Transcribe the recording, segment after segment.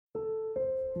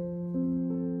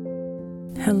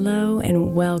Hello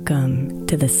and welcome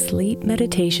to the Sleep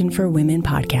Meditation for Women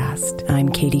podcast. I'm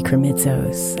Katie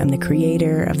Kremitzos. I'm the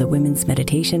creator of the Women's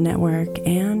Meditation Network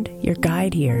and your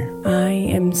guide here. I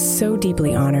am so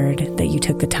deeply honored that you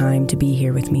took the time to be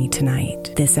here with me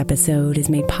tonight. This episode is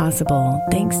made possible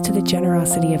thanks to the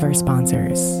generosity of our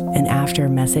sponsors. And after a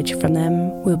message from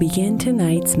them, we'll begin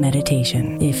tonight's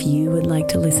meditation. If you would like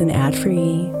to listen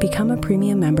ad-free, become a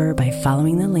premium member by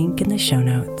following the link in the show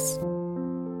notes.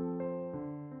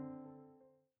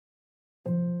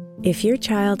 If your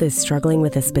child is struggling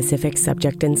with a specific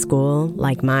subject in school,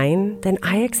 like mine, then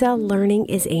IXL Learning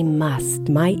is a must.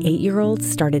 My 8-year-old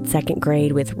started second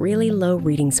grade with really low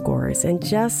reading scores and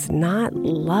just not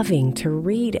loving to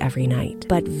read every night.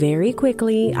 But very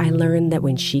quickly, I learned that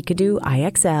when she could do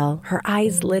IXL, her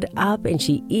eyes lit up and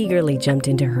she eagerly jumped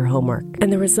into her homework.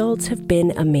 And the results have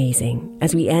been amazing.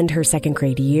 As we end her second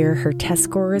grade year, her test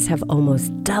scores have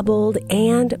almost doubled,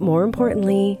 and more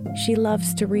importantly, she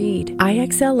loves to read.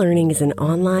 IXL Learning is an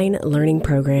online learning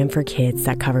program for kids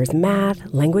that covers math,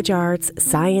 language arts,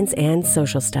 science, and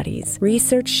social studies.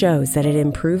 Research shows that it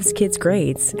improves kids'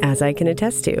 grades, as I can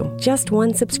attest to. Just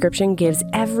one subscription gives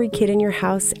every kid in your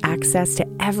house access to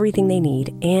everything they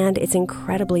need, and it's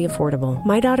incredibly affordable.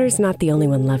 My daughter's not the only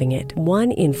one loving it.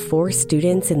 1 in 4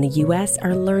 students in the U.S.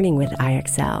 are learning with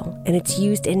IXL, and it's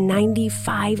used in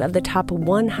 95 of the top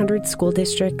 100 school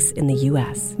districts in the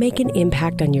U.S. Make an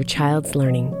impact on your child's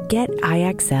learning. Get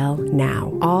IXL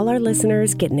now. All our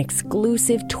listeners get an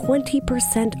exclusive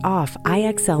 20% off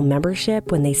IXL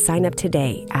membership when they sign up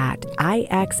today at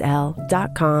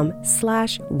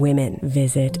IXL.com/women.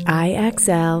 Visit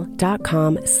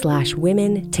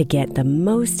IXL.com/women to get the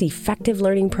most effective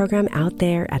learning program out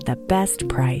there at the best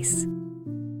price.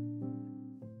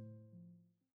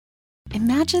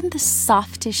 Imagine the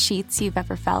softest sheets you've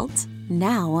ever felt.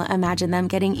 Now imagine them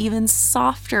getting even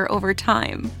softer over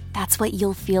time. That's what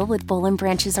you'll feel with Boll &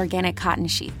 Branch's organic cotton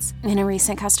sheets. In a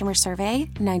recent customer survey,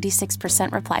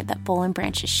 96% replied that Boll &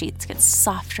 Branch's sheets get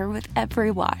softer with every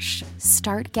wash.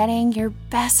 Start getting your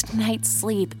best night's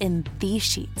sleep in these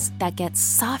sheets that get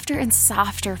softer and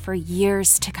softer for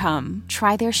years to come.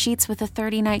 Try their sheets with a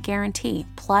 30-night guarantee,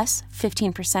 plus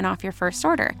 15% off your first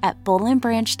order at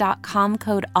bollandbranch.com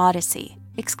code Odyssey.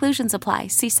 Exclusions apply.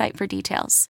 See site for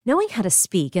details. Knowing how to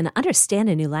speak and understand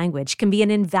a new language can be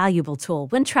an invaluable tool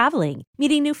when traveling,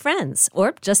 meeting new friends,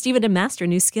 or just even to master a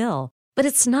new skill. But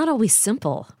it's not always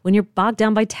simple when you're bogged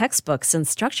down by textbooks and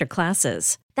structured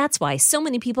classes. That's why so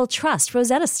many people trust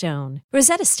Rosetta Stone.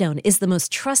 Rosetta Stone is the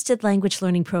most trusted language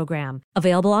learning program,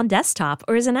 available on desktop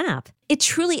or as an app. It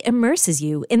truly immerses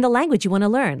you in the language you want to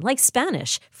learn, like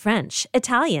Spanish, French,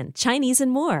 Italian, Chinese,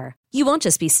 and more. You won't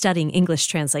just be studying English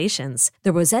translations.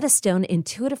 The Rosetta Stone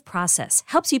intuitive process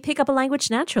helps you pick up a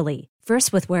language naturally,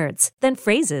 first with words, then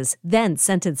phrases, then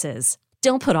sentences.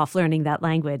 Don't put off learning that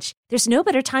language. There's no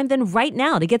better time than right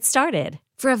now to get started.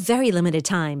 For a very limited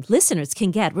time, listeners can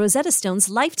get Rosetta Stone's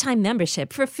lifetime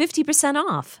membership for 50%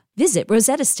 off. Visit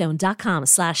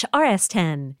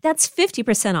rosettastone.com/rs10. That's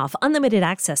 50% off unlimited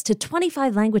access to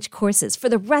 25 language courses for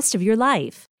the rest of your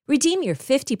life. Redeem your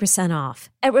 50% off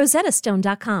at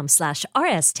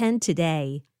rosettastone.com/rs10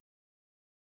 today.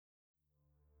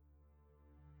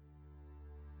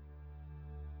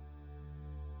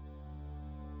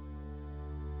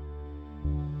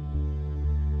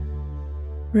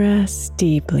 Rest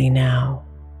deeply now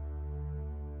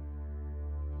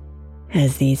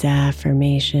as these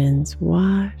affirmations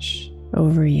wash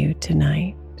over you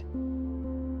tonight,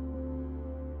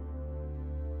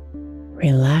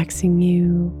 relaxing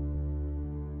you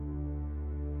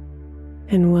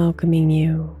and welcoming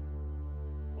you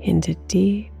into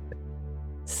deep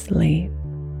sleep.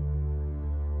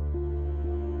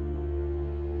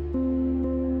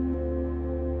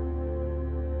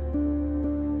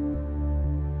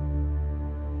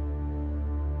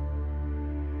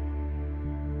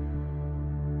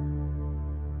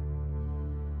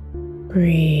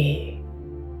 Breathe.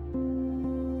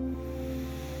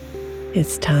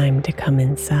 It's time to come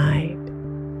inside.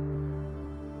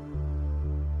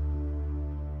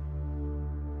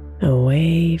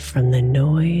 Away from the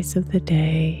noise of the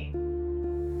day.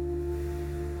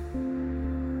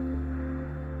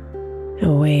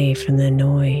 Away from the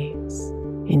noise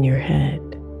in your head.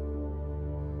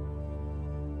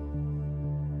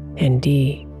 And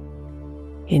deep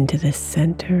into the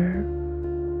center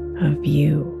of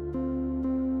you.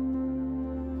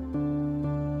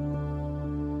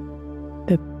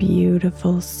 The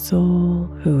beautiful soul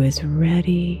who is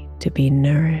ready to be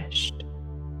nourished,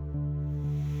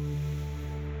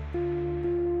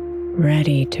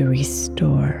 ready to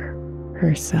restore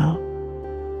herself.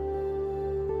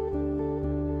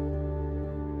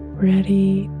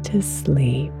 ready to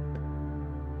sleep.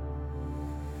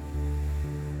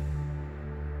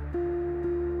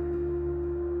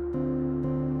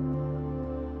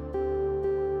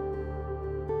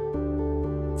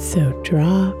 So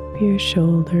drop your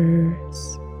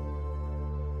shoulders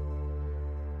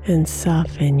and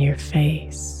soften your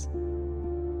face.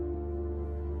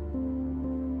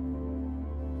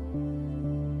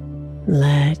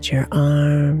 Let your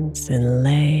arms and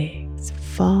legs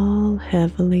fall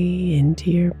heavily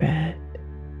into your bed.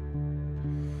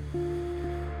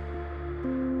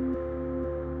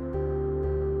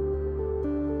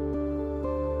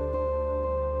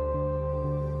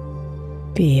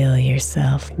 Feel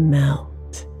yourself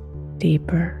melt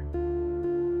deeper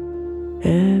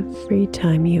every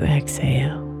time you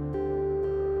exhale.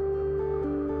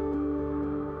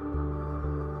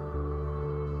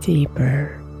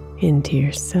 Deeper into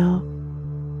yourself,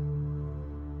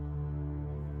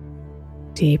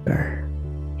 deeper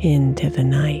into the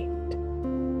night.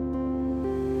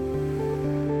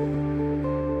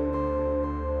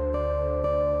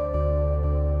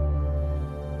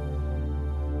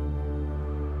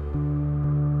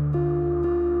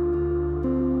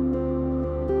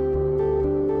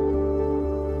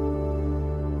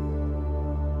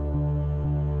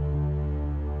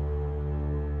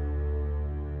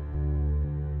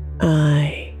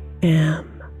 I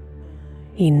am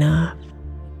enough.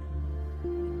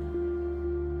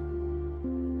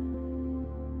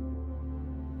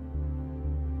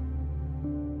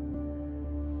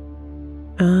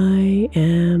 I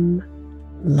am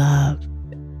loved.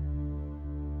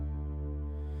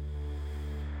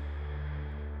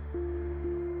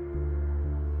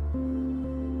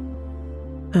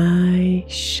 I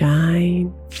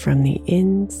shine from the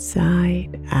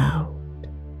inside out.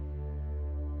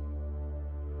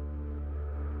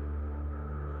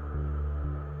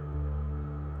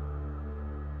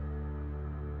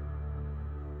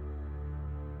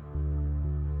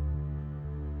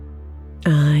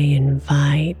 I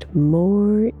invite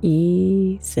more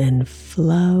ease and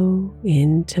flow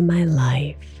into my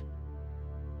life.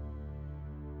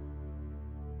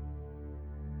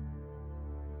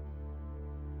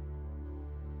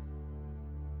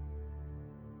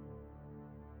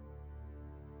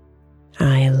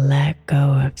 I let go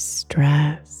of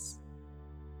stress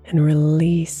and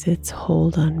release its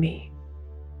hold on me.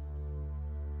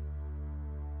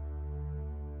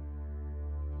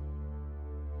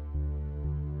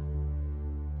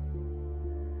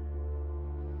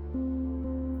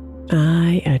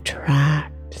 I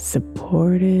attract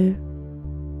supportive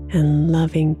and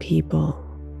loving people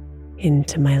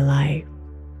into my life.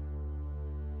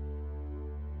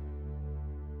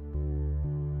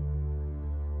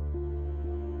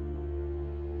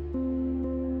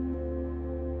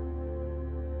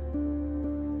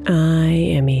 I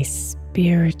am a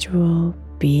spiritual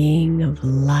being of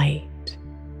light,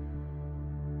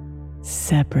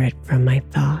 separate from my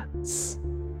thoughts.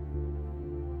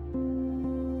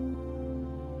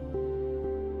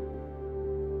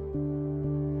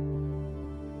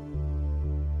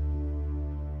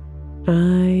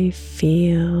 I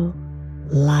feel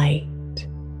light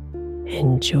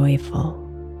and joyful.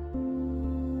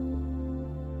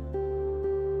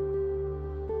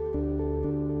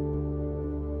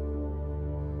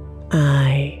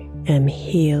 I am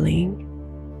healing.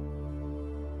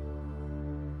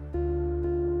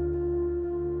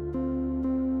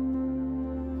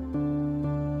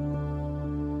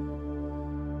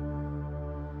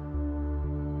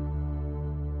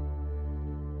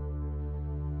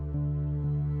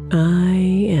 I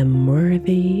am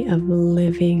worthy of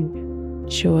living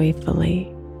joyfully.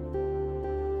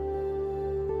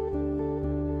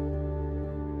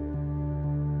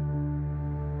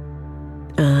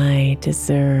 I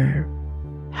deserve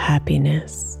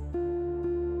happiness.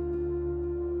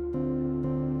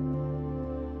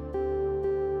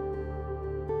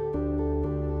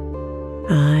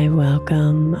 I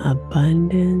welcome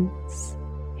abundance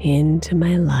into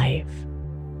my life.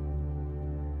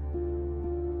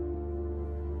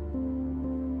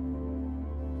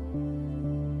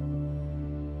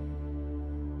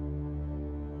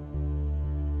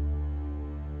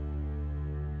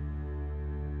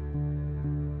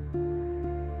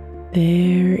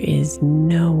 There is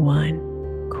no one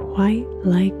quite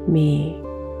like me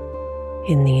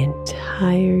in the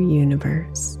entire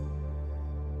universe.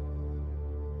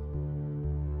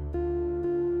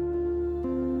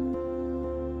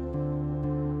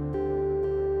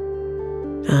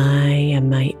 I am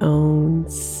my own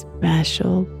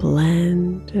special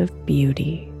blend of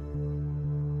beauty.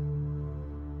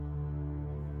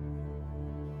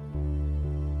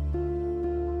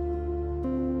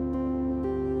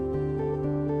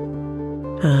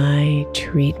 I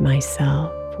treat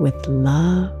myself with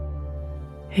love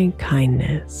and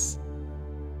kindness.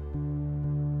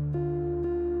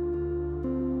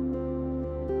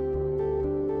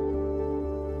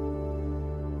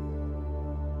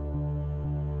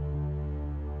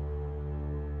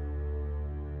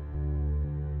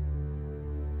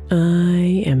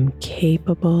 I am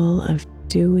capable of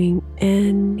doing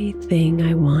anything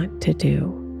I want to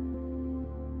do.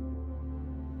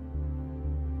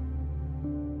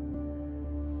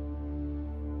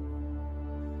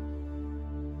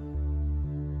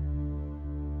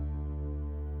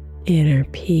 Inner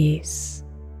peace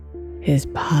is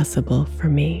possible for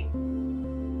me.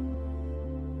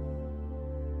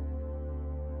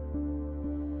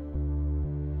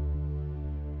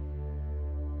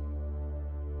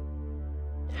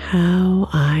 How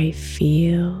I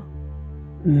feel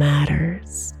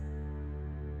matters.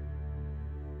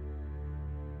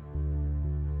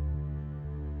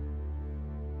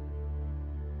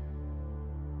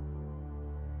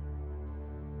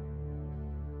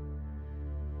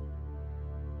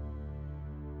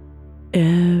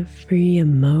 Every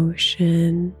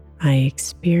emotion I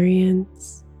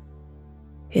experience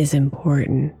is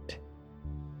important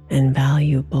and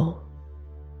valuable.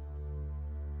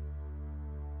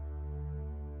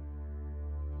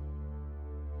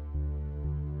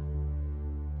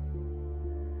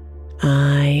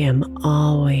 I am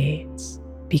always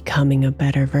becoming a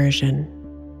better version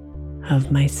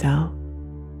of myself.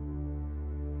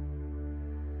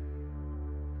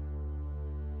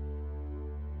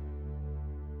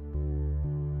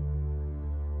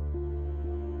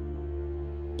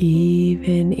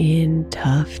 Even in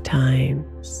tough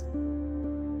times,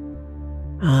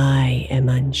 I am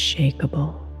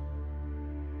unshakable.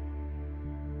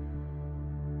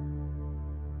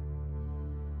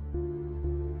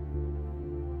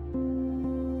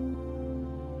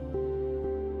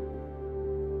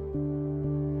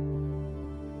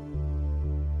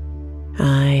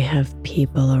 I have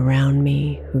people around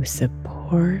me who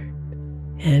support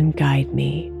and guide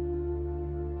me.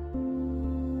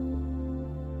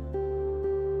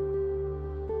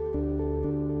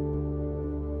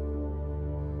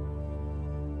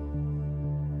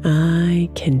 I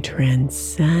can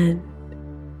transcend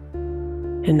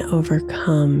and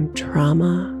overcome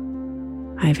trauma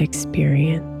I've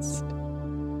experienced.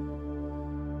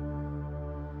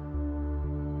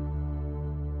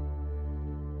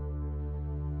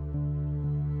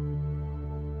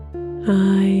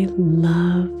 I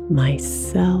love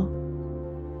myself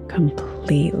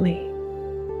completely.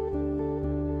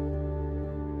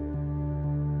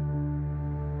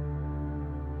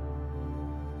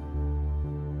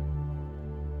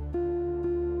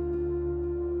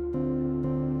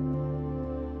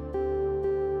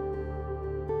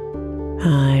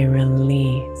 I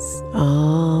release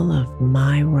all of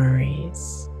my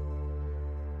worries.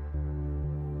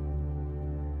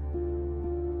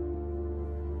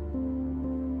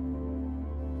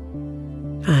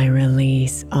 I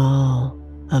release all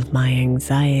of my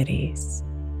anxieties.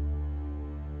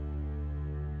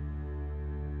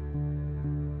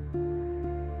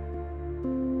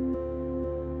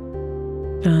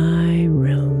 I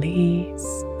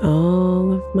release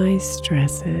all of my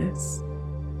stresses.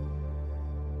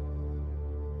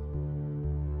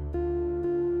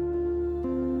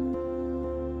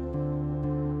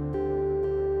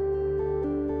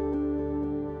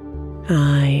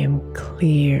 I am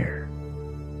clear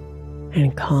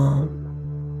and calm.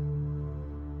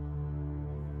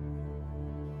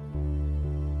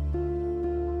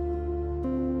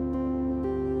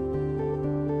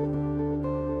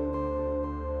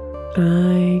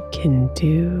 I can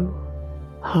do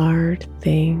hard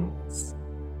things.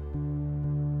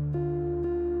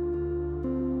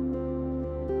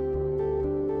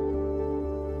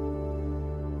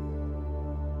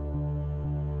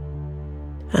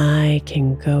 I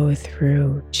can go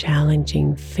through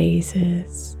challenging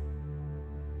phases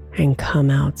and come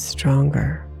out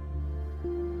stronger.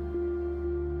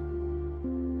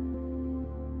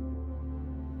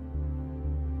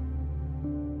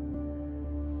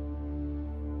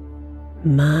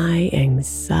 My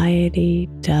anxiety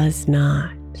does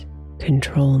not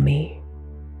control me.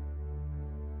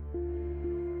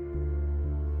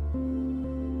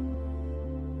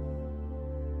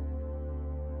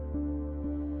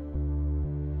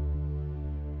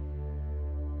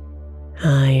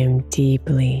 I am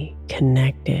deeply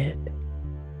connected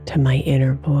to my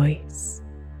inner voice.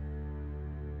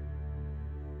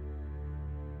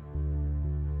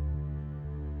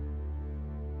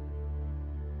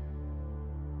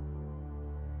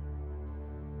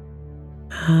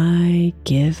 I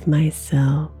give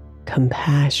myself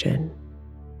compassion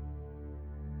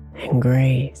and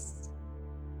grace.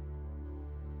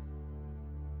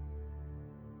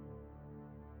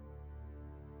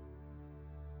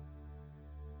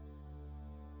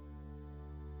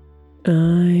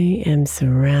 I am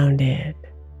surrounded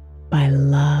by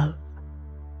love.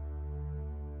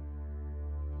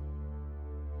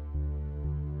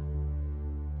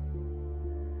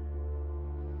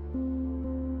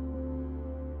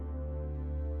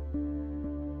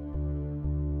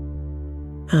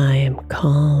 I am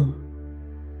calm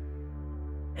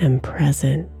and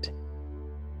present.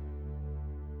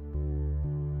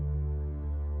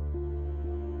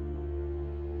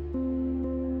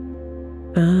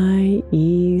 I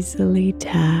easily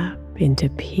tap into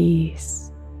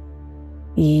peace,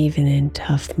 even in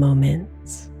tough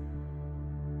moments.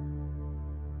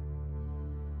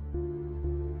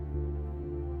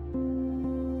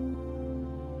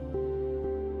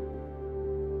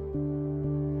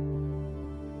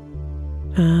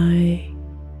 I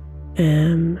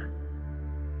am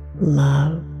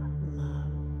love.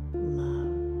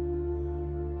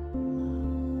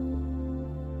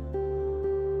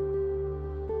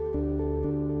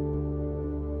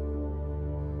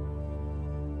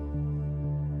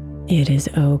 It is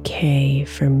okay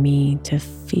for me to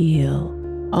feel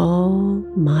all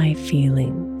my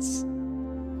feelings.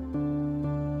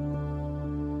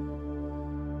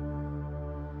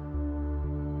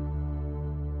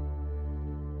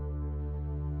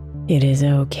 It is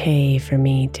okay for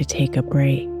me to take a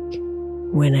break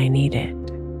when I need it.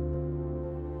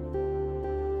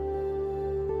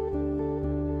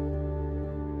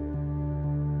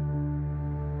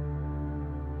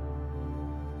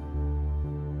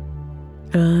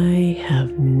 I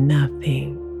have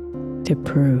nothing to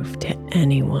prove to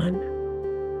anyone.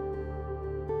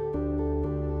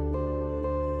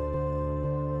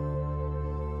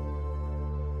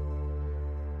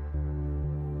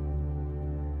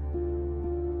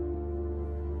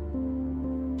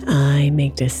 I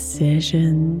make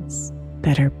decisions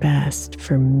that are best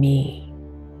for me.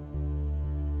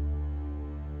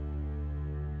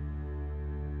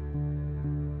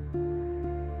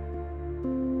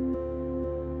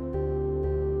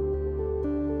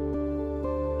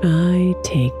 I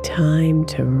take time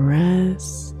to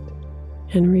rest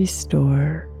and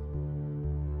restore.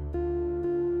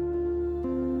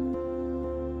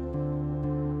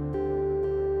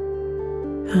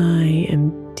 I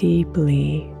am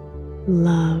deeply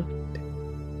loved.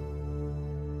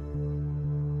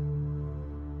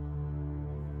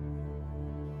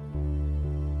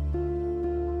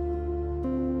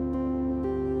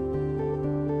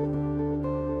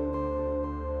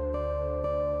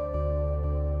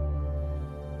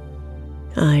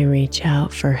 I reach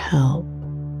out for help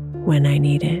when I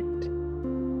need it.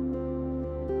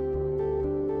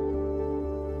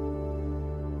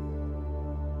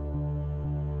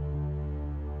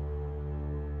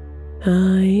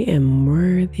 I am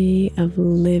worthy of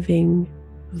living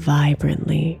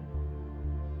vibrantly.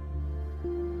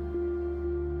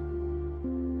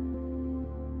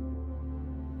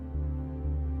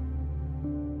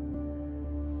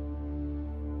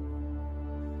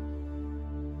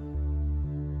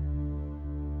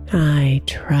 I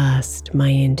trust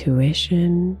my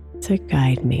intuition to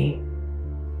guide me.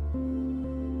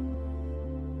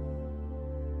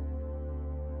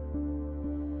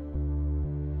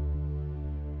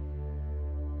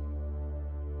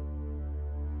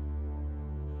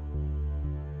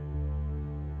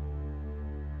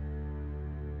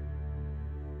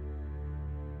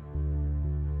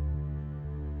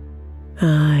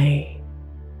 I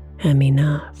am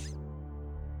enough.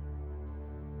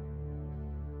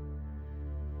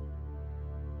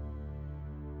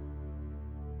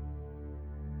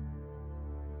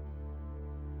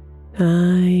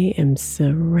 I am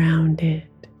surrounded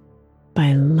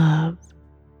by love.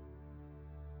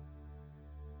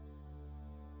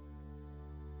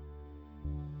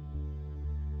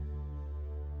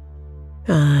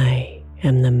 I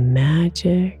am the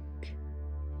magic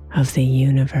of the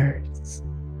universe.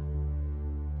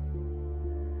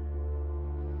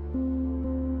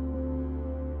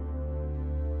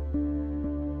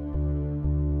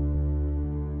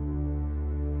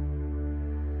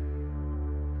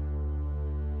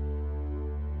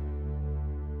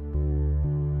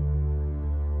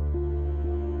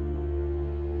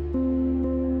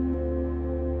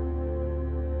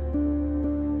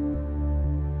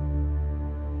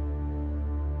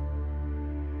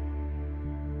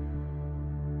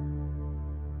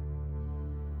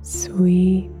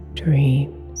 Sweet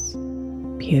dreams,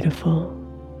 beautiful.